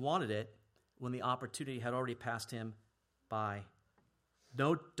only wanted it when the opportunity had already passed him by.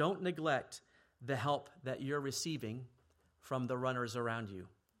 No, don't neglect the help that you're receiving from the runners around you.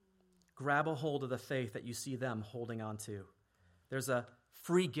 Grab a hold of the faith that you see them holding on to. There's a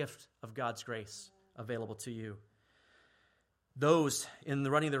free gift of God's grace available to you. Those in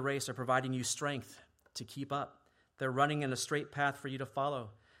the running the race are providing you strength to keep up. They're running in a straight path for you to follow.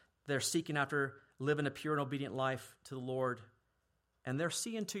 They're seeking after living a pure and obedient life to the Lord. And they're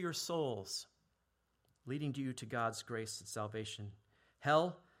seeing to your souls, leading you to God's grace and salvation.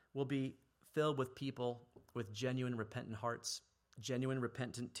 Hell will be filled with people with genuine repentant hearts, genuine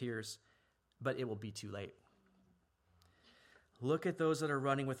repentant tears, but it will be too late. Look at those that are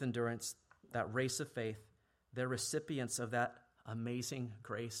running with endurance, that race of faith. They're recipients of that amazing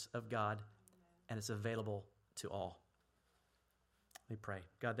grace of God, and it's available to all. Let me pray.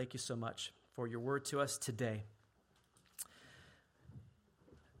 God, thank you so much for your word to us today.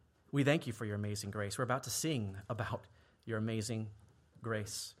 We thank you for your amazing grace. We're about to sing about your amazing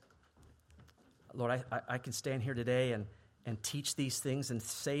grace. Lord, I can stand here today and teach these things and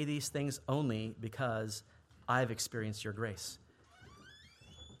say these things only because I've experienced your grace.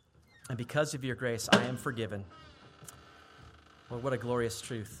 And because of your grace, I am forgiven. Lord, what a glorious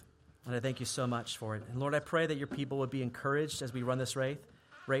truth. And I thank you so much for it. And Lord, I pray that your people would be encouraged as we run this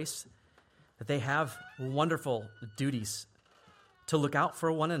race, that they have wonderful duties to look out for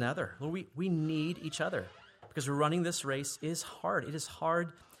one another. Lord, we need each other because running this race is hard. It is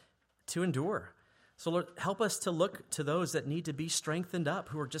hard to endure. So Lord, help us to look to those that need to be strengthened up,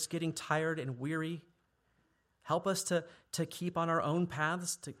 who are just getting tired and weary. Help us to keep on our own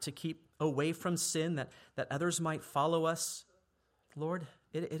paths, to keep away from sin, that others might follow us. Lord,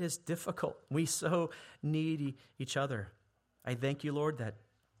 it is difficult. We so need each other. I thank you, Lord, that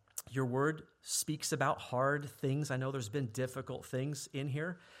your word speaks about hard things. I know there's been difficult things in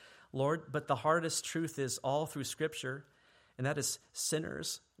here, Lord, but the hardest truth is all through Scripture, and that is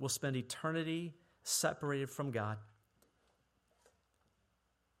sinners will spend eternity separated from God,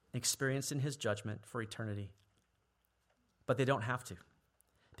 experiencing his judgment for eternity. But they don't have to,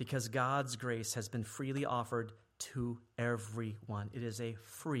 because God's grace has been freely offered to everyone. It is a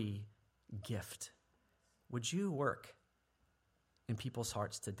free gift. Would you work in people's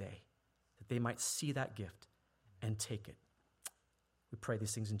hearts today that they might see that gift and take it? We pray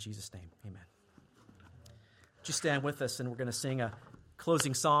these things in Jesus' name. Amen. Would you stand with us, and we're going to sing a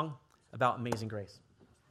closing song about amazing grace.